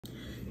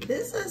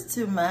This is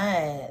too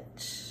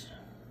much.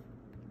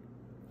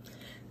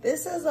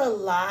 This is a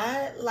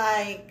lot,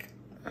 like,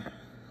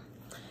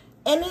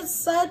 and it's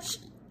such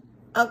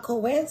a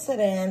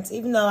coincidence,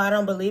 even though I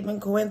don't believe in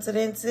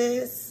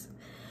coincidences,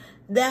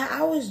 that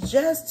I was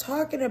just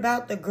talking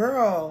about the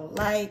girl.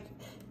 Like,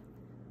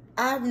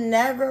 I've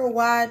never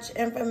watched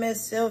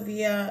Infamous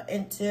Sylvia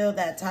until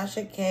that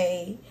Tasha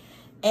K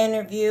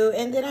interview,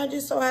 and then I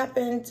just so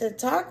happened to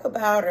talk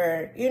about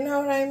her, you know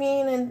what I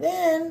mean? And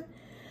then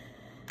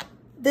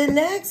the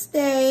next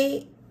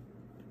day,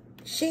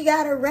 she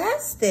got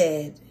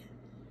arrested.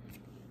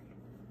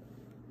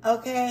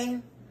 Okay?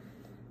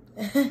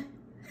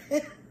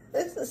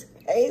 This is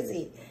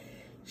crazy.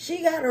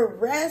 She got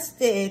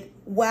arrested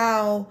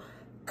while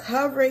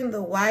covering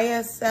the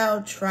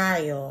YSL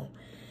trial.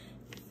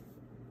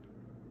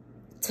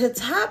 To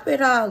top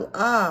it all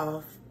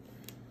off,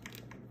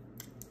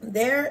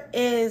 there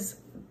is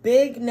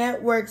big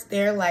networks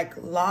there like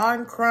Law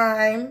and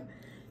Crime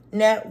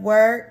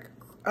Network,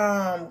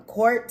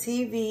 Court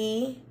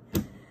TV.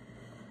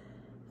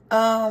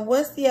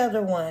 What's the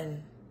other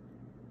one?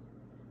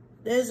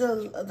 There's a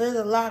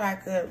lot I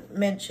could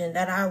mention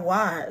that I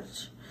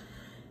watch.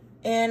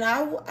 And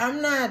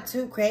I'm not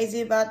too crazy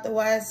about the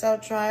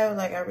YSL trial.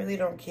 Like, I really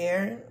don't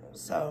care.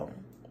 So,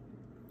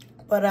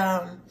 but,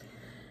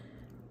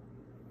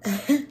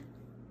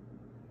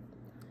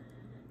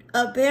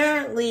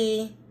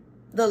 apparently,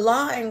 the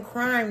Law and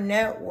Crime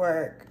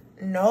Network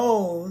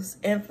knows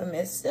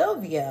Infamous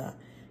Sylvia.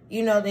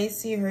 You know, they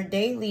see her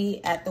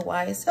daily at the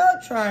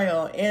YSL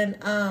trial.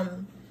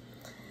 And,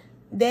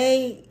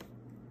 they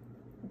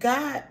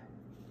got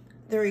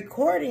the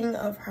recording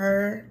of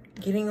her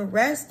getting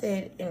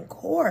arrested in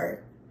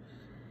court.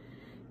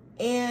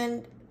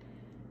 And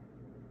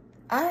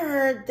I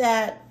heard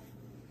that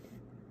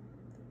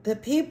the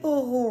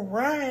people who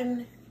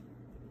run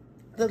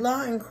the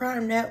Law and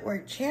Crime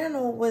Network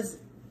channel was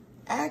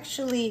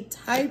actually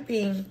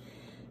typing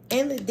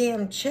in the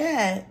damn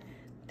chat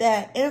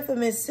that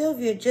Infamous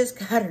Sylvia just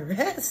got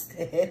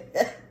arrested.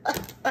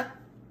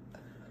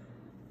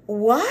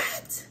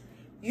 What?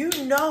 You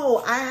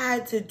know, I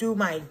had to do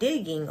my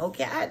digging,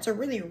 okay? I had to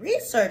really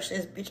research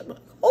this bitch. I'm like,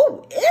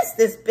 who is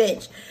this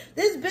bitch?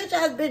 This bitch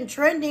has been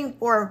trending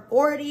for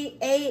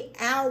 48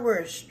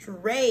 hours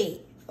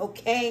straight,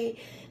 okay?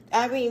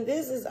 I mean,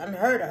 this is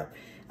unheard of,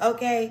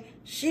 okay?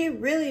 She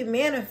really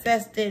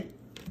manifested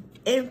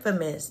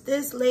infamous.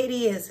 This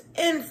lady is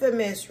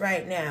infamous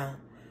right now.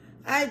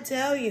 I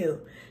tell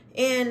you.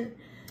 And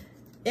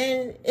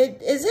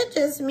is it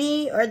just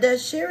me, or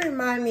does she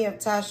remind me of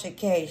Tasha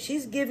K?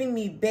 She's giving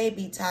me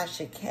baby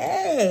Tasha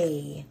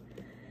K.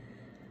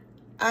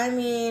 I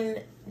mean,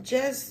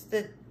 just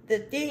the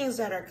things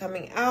that are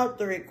coming out,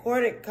 the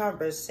recorded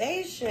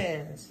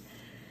conversations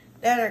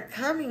that are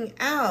coming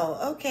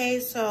out. Okay,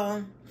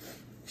 so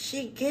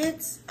she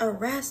gets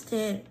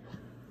arrested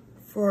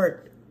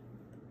for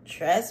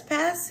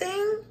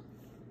trespassing.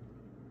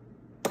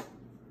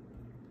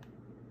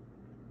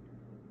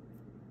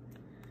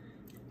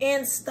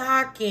 And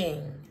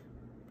stalking.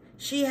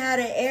 She had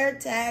an air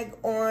tag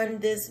on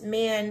this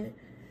man,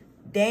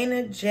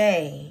 Dana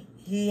J.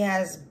 He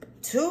has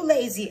 2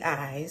 lazy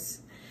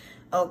eyes,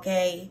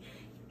 okay?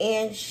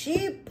 And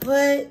she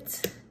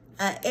put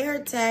an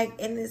air tag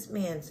in this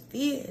man's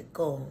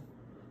vehicle,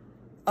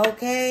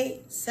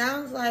 okay?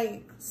 Sounds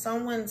like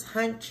someone's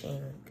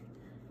hunching.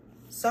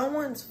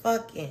 Someone's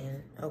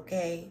fucking,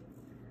 okay?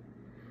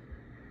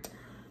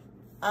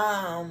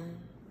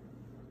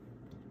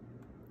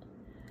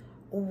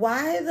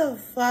 Why the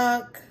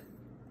fuck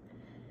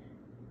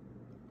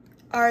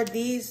are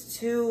these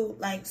two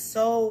like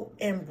so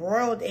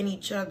embroiled in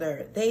each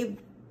other? They,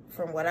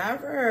 from what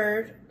I've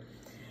heard,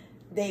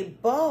 they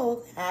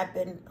both have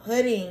been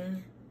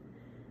putting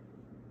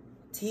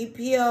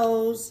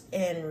TPOs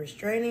and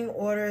restraining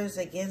orders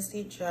against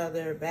each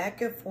other back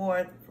and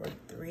forth for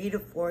 3 to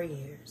 4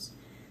 years.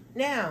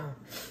 Now,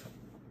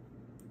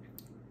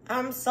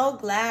 I'm so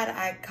glad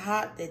I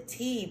caught the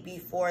tea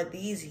before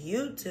these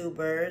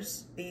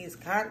YouTubers, these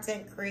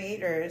content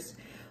creators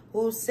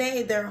who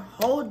say they're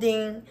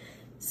holding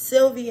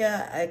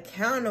Sylvia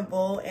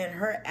accountable and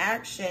her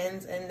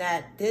actions, and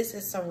that this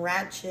is some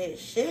ratchet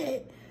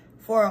shit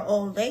for an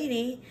old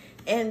lady,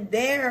 and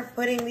they're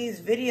putting these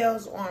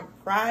videos on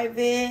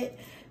private.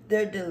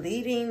 They're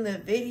deleting the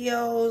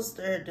videos.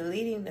 They're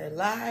deleting their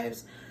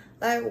lives.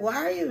 Like, why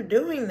are you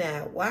doing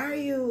that? Why are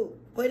you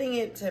putting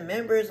it to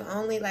members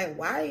only? Like,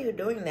 why are you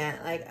doing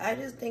that? Like, I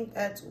just think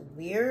that's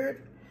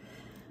weird.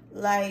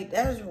 Like,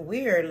 that's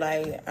weird.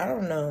 Like, I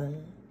don't know.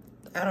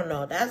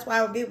 That's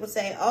why when people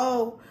say,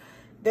 oh,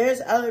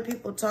 there's other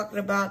people talking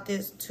about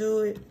this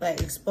too,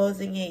 like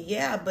exposing it.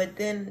 Yeah, but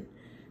then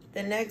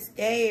the next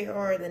day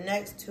or the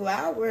next 2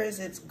 hours,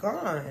 it's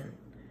gone.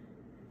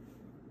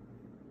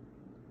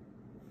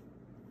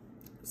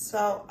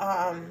 So,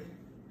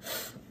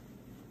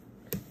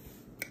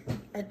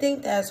 I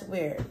think that's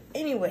weird.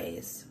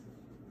 Anyways,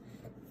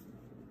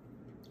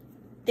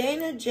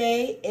 Dana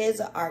J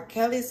is an R.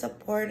 Kelly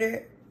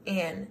supporter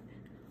and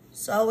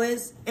So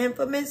is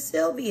infamous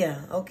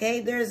Sylvia, okay?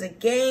 There's a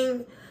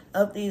gang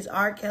of these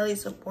R. Kelly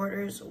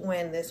supporters.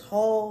 When this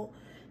whole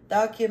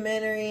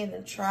documentary and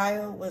the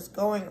trial was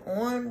going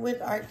on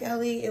with R.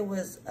 Kelly, it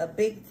was a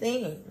big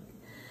thing.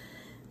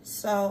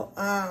 So,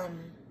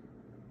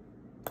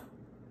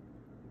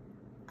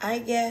 I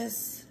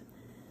guess,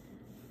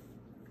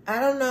 I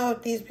don't know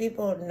if these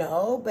people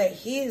know, but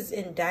he is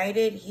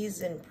indicted.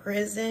 He's in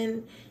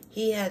prison.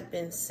 He has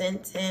been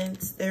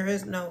sentenced. There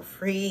is no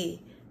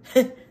free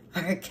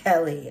R.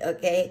 Kelly,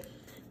 okay?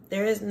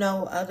 There is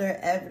no other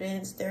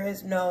evidence. There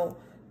is no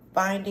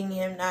finding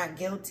him not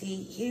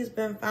guilty. He's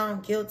been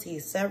found guilty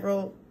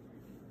several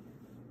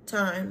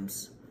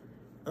times,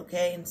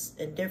 okay,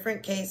 in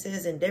different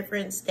cases, in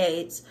different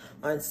states,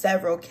 on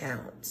several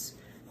counts,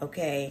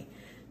 okay?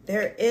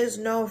 There is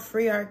no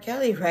free R.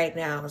 Kelly right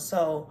now,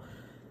 so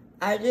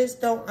I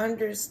just don't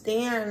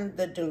understand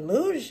the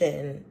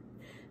delusion,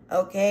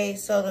 okay?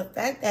 So the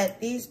fact that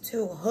these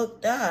two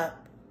hooked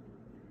up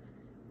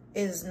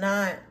is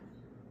not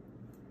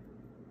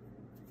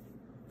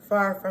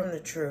far from the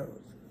truth,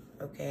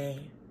 okay?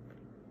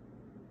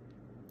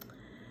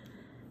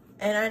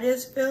 And I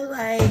just feel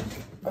like,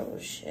 oh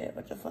shit,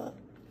 what the fuck?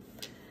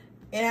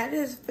 And I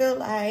just feel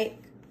like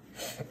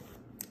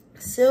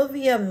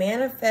Sylvia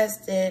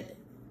manifested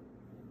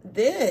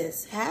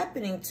this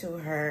happening to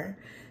her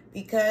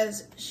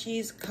because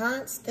she's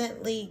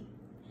constantly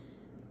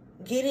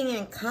getting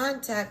in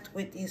contact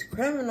with these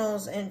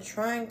criminals and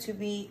trying to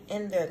be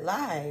in their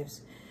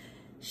lives.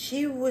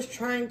 She was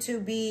trying to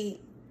be,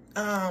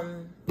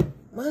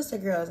 what's the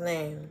girl's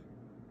name?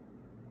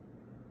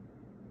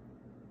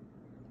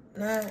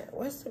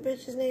 What's the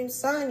bitch's name?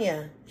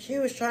 Sonya. She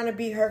was trying to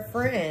be her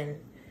friend.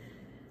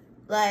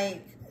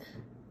 Like,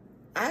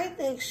 I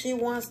think she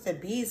wants to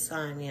be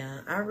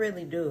Sonya. I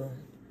really do.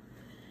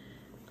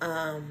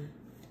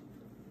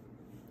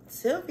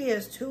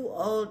 Sylvia's too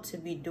old to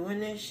be doing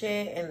this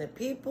shit, and the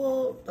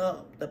people,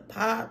 the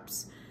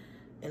pops,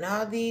 and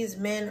all these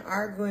men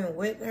arguing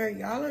with her,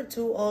 y'all are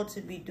too old to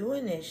be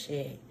doing this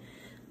shit.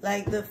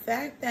 Like, the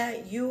fact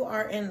that you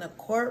are in the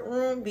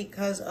courtroom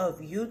because of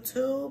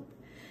YouTube,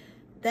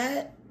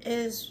 that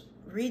is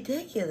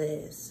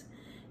ridiculous.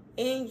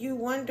 And you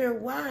wonder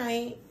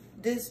why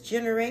this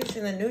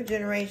generation, the new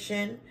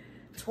generation,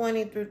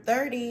 20 through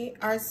 30,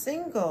 are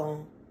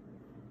single.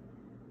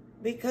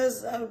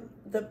 Because of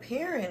the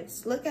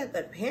parents. Look at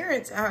the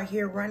parents out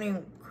here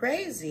running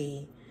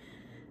crazy.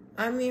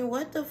 I mean,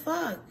 what the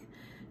fuck?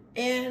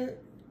 And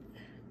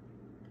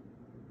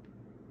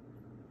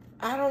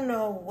I don't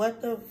know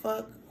what the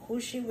fuck, who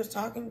she was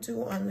talking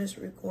to on this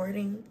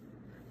recording.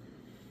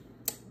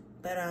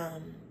 But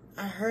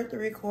I heard the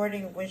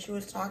recording when she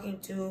was talking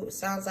to, it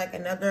sounds like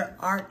another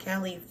R.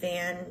 Kelly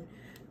fan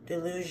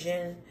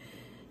delusion.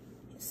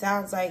 It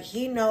sounds like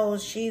he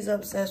knows she's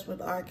obsessed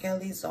with R.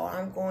 Kelly, so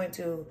I'm going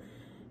to,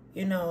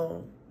 you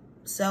know,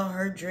 sell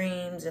her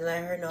dreams and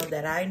let her know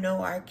that I know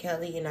R.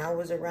 Kelly and I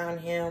was around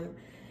him.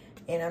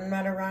 And I'm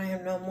not around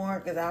him no more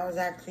because I was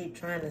actually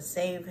trying to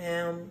save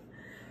him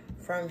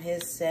from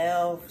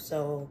himself.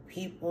 So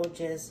people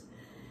just,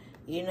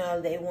 you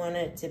know, they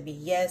wanted to be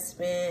yes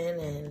men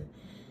and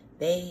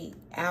they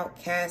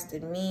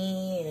outcasted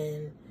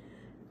me.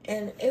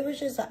 And it was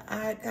just an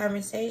odd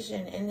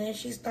conversation. And then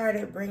she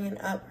started bringing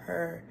up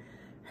her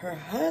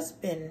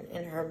husband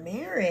and her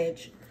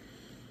marriage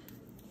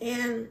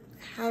and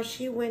how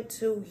she went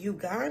to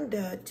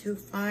Uganda to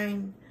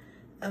find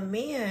a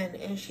man,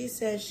 and she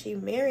says she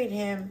married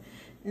him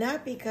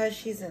not because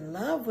she's in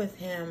love with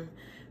him,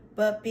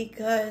 but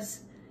because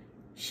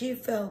she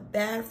felt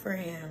bad for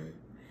him.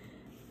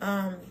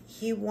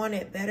 He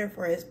wanted better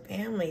for his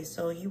family,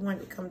 so he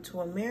wanted to come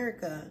to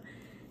America.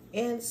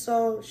 And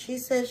so she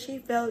says she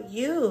felt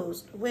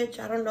used, which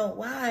I don't know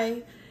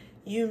why.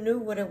 You knew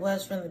what it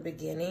was from the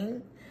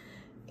beginning.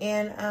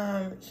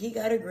 And he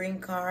got a green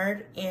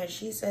card, and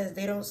she says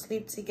they don't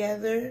sleep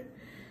together.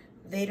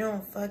 They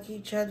don't fuck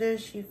each other.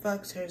 She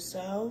fucks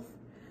herself.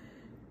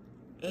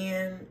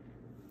 And,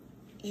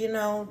 you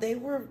know, they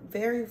were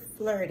very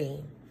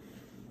flirty.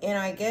 And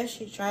I guess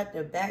she tried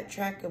to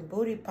backtrack and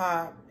booty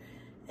pop.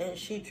 And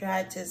she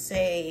tried to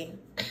say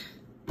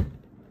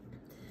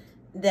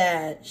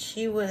that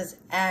she was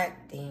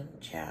acting,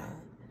 child.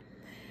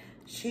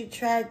 She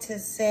tried to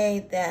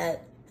say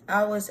that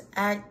I was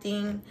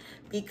acting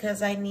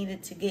because I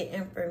needed to get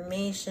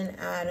information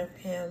out of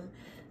him.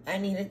 I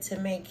needed to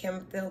make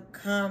him feel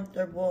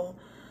comfortable.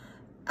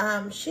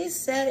 She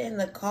said in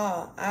the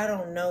call, I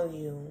don't know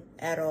you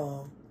at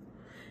all.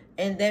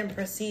 And then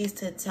proceeds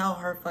to tell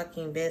her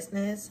fucking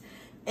business.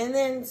 And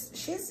then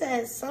she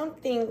said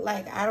something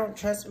like, I don't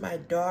trust my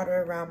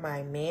daughter around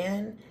my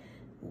man.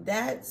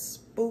 That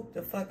spooked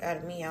the fuck out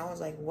of me. I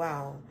was like,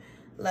 wow.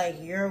 Like,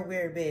 you're a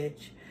weird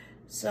bitch.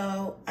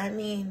 So, I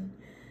mean,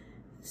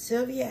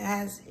 Sylvia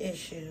has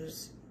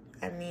issues.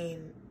 I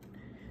mean,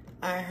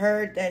 I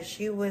heard that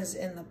she was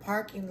in the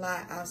parking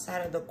lot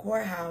outside of the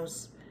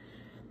courthouse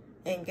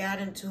and got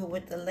into it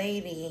with the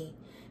lady.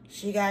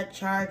 She got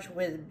charged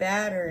with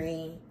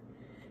battery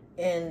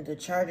and the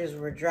charges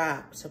were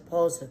dropped,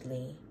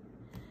 supposedly.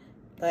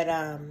 But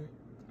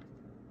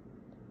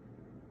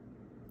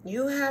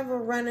you have a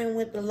run-in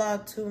with the law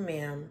too,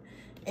 ma'am.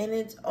 And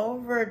it's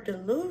over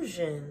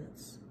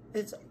delusions.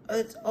 It's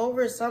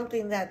over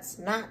something that's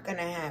not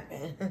gonna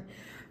happen.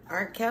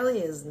 R. Kelly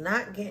is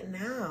not getting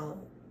out.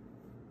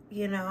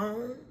 You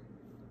know?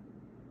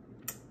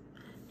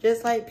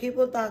 Just like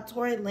people thought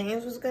Tory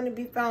Lanez was gonna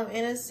be found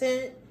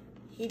innocent,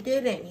 he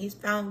didn't. He's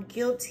found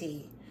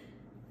guilty.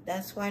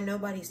 That's why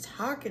nobody's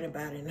talking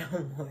about it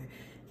no more.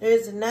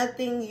 There's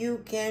nothing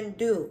you can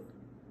do.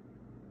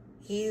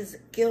 He's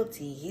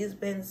guilty. He's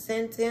been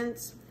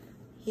sentenced.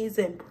 He's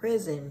in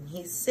prison.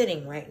 He's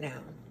sitting right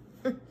now.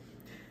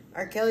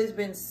 R. Kelly's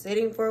been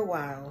sitting for a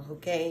while,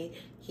 okay?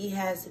 He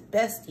has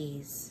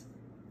besties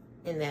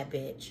in that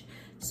bitch.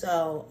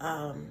 So,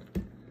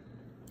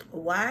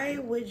 why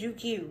would you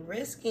keep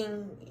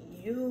risking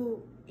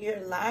your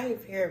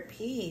life, your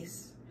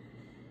peace,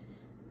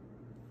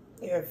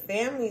 your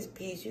family's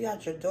peace? You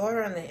got your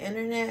daughter on the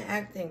internet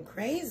acting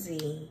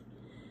crazy.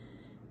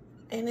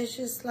 And it's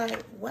just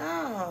like,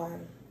 wow.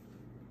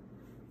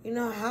 You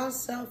know, how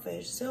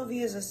selfish.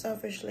 Sylvia is a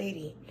selfish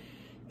lady.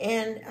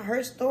 And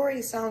her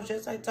story sounds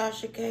just like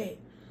Tasha K.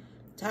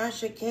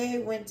 Tasha K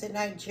went to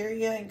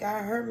Nigeria and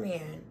got her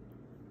man.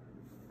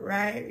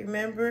 Right?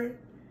 Remember?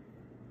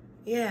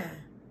 Yeah.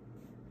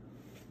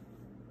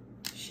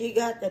 She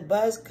got the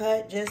buzz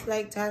cut just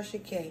like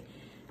Tasha K.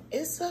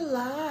 It's a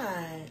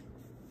lot.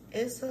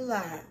 It's a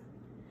lot.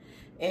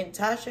 And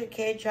Tasha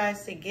K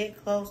tries to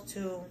get close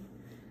to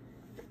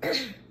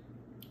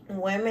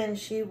women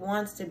she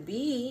wants to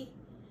be.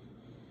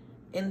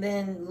 And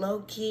then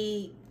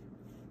low-key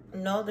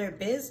know their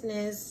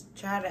business,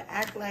 try to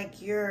act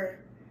like you're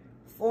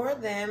for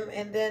them,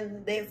 and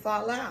then they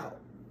fall out.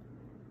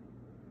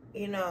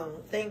 You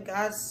know, thank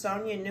God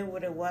Sonya knew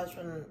what it was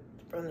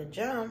from the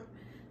jump.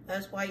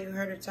 That's why you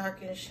heard her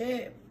talking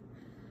shit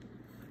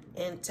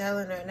and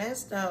telling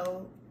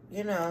Ernesto,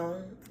 you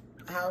know,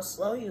 how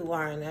slow you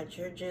are and that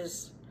you're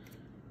just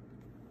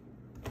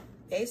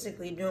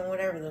basically doing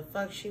whatever the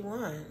fuck she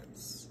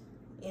wants,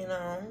 you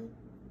know?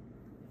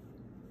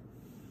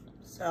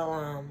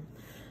 So,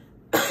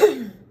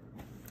 I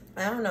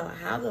don't know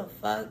how the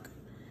fuck,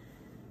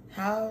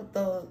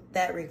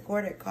 that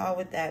recorded call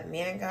with that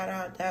man got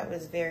out. That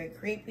was very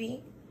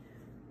creepy.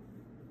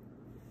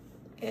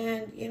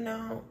 And, you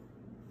know,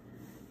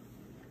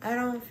 I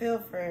don't feel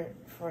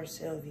for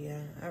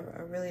Sylvia. I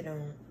really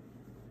don't.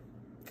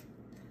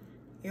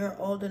 You're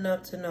old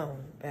enough to know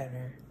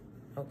better,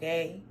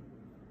 okay?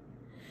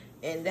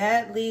 And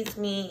that leads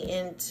me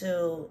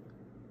into,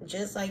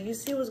 just like, you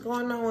see what's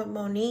going on with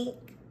Monique?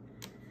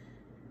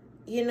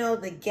 You know,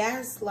 the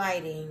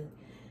gaslighting.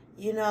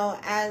 You know,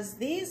 as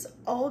these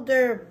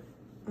older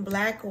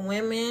black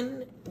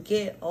women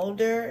get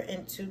older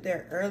into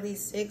their early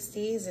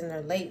 60s and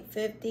their late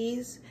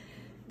 50s,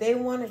 they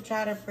want to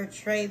try to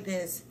portray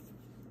this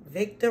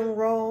victim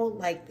role,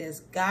 like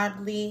this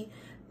godly,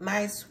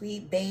 my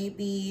sweet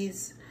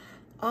babies.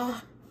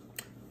 Oh,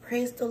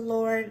 praise the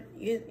Lord.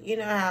 You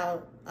know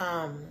how,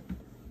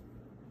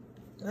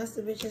 what's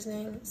the bitch's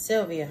name?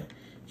 Sylvia.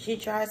 She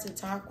tries to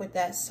talk with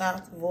that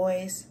soft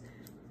voice.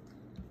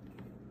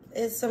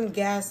 It's some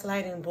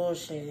gaslighting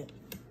bullshit.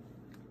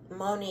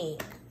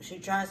 Monique, she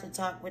tries to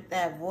talk with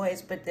that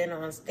voice, but then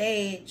on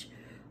stage,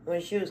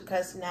 when she was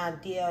cussing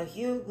out D.L.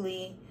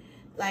 Hughley,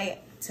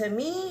 like, to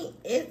me,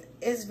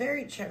 it's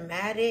very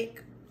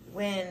traumatic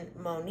when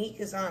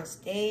Monique is on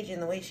stage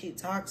and the way she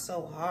talks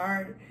so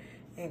hard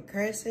and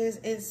curses.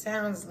 It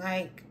sounds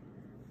like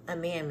a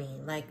mammy,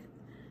 like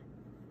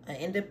an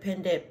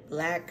independent,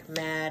 black,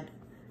 mad,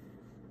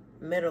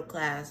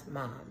 middle-class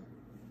mom.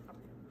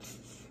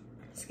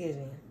 Excuse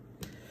me.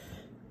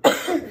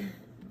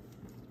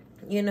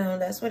 You know,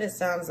 that's what it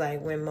sounds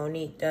like when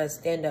Monique does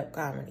stand-up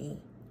comedy.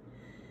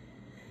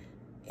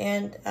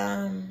 And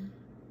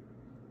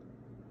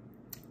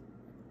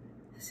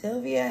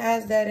Sylvia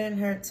has that in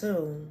her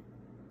too.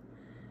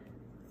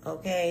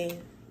 Okay?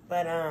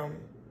 But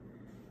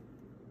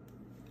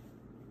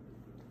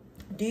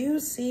do you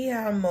see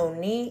how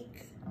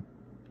Monique's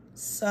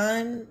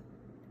son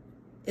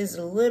is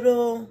a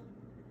little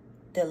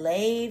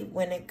delayed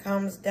when it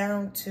comes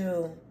down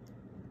to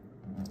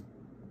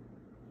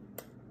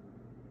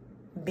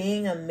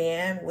being a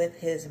man with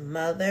his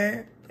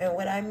mother? And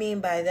what I mean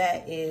by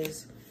that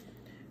is,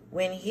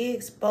 when he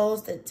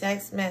exposed the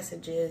text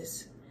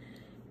messages,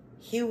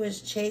 he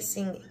was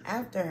chasing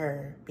after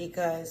her,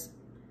 because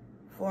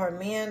for a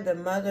man, the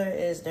mother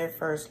is their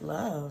first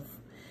love.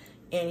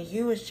 And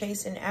he was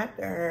chasing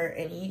after her,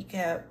 and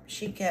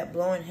she kept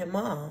blowing him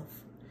off.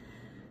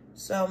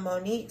 So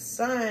Monique's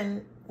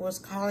son was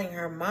calling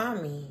her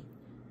mommy.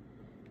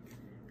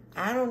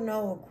 I don't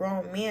know a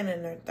grown man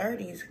in their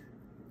 30s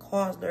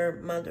calls their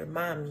mother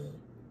mommy.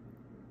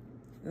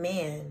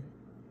 Man.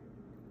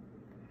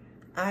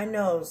 I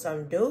know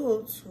some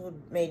dudes who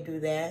may do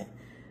that,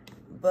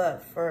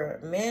 but for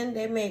men,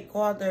 they may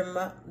call their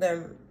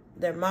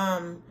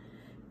mom,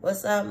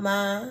 what's up,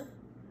 ma?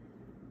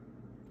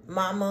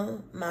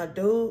 Mama, my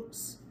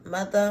dude's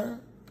mother,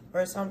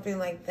 or something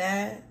like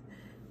that.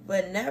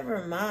 but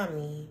never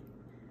mommy.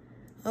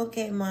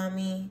 Okay,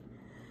 mommy.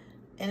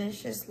 And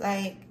it's just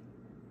like,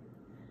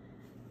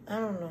 I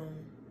don't know.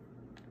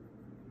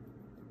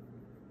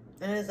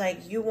 And it's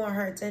like, you want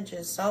her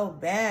attention so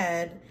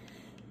bad.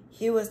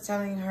 He was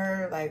telling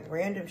her like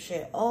random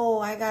shit. Oh,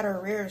 I got a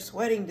rare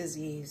sweating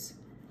disease.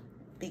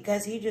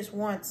 Because he just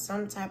wants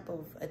some type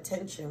of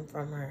attention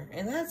from her.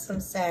 And that's some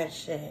sad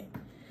shit.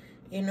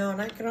 You know,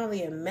 and I can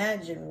only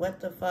imagine what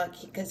the fuck.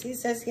 Because he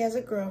says he has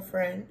a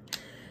girlfriend.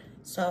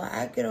 So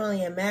I can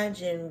only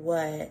imagine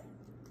what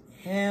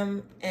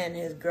him and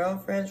his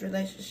girlfriend's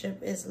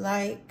relationship is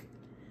like.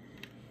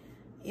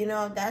 You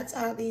know, that's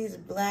how these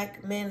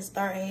black men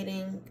start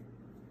hating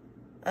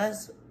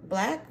us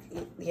black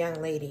young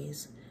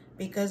ladies.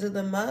 Because of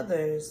the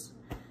mothers.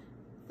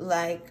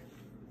 Like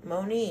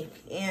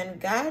Monique.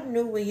 And God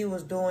knew what he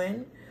was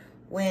doing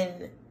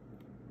when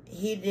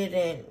he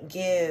didn't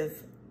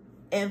give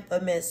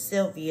infamous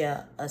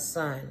Sylvia a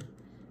son.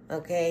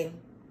 Okay?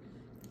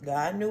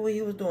 God knew what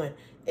he was doing.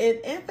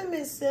 If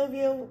infamous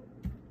Sylvia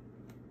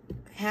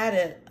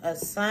had a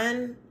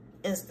son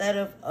instead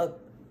of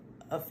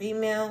a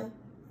female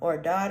or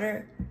a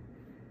daughter,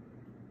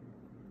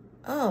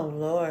 oh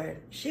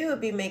Lord, she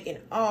would be making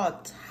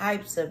all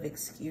types of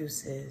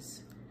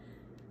excuses.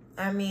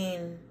 I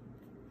mean,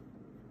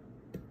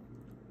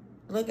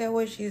 look at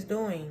what she's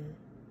doing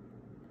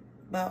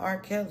about R.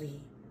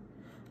 Kelly.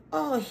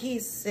 Oh,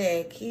 he's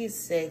sick. He's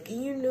sick.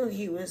 And you knew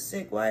he was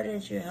sick. Why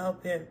didn't you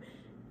help him?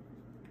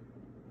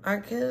 R.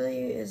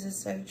 Kelly is a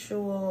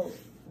sexual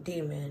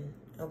demon,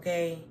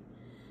 okay?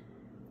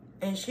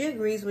 And she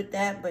agrees with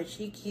that, but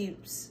she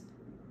keeps...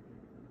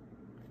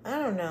 I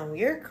don't know.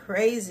 You're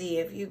crazy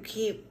if you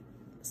keep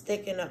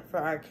sticking up for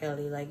R.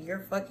 Kelly. Like, you're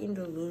fucking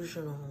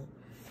delusional.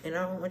 And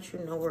I don't want you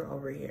nowhere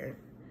over here.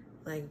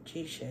 Like,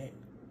 G shit.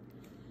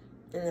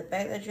 And the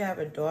fact that you have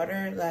a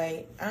daughter,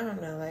 like, I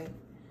don't know, like,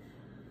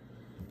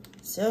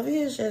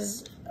 Sylvia's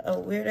just a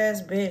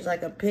weird-ass bitch,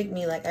 like a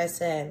pygmy, like I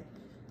said.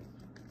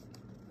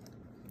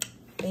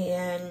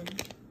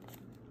 And,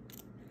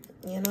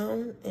 you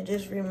know, it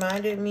just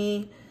reminded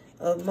me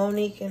of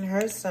Monique and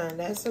her son.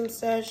 That's some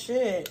sad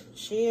shit.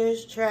 She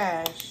is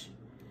trash.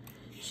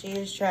 She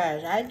is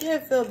trash. I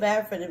did feel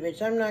bad for the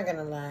bitch, I'm not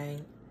gonna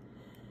lie.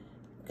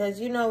 Because,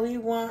 you know, we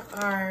want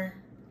our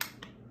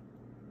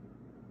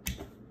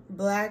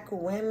black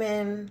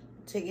women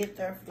to get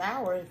their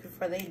flowers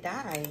before they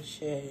die,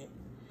 shit.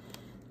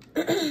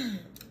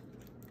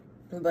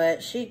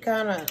 But she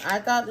kind of, I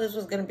thought this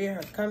was going to be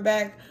her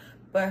comeback,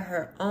 but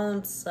her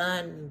own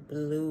son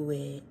blew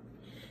it.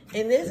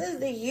 And this is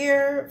the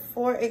year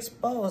for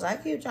expose. I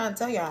keep trying to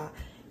tell y'all,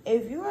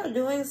 if you are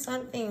doing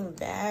something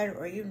bad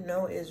or you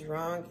know is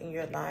wrong in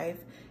your life,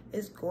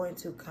 it's going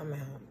to come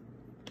out.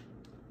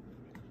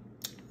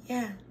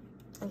 Yeah.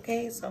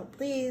 Okay, so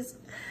please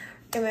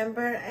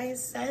remember I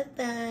said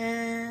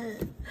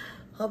that.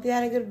 Hope you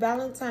had a good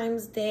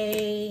Valentine's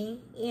Day,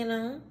 you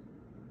know.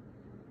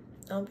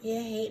 Don't be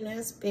a hating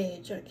ass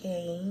bitch,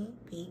 okay?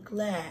 Be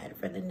glad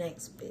for the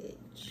next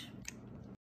bitch.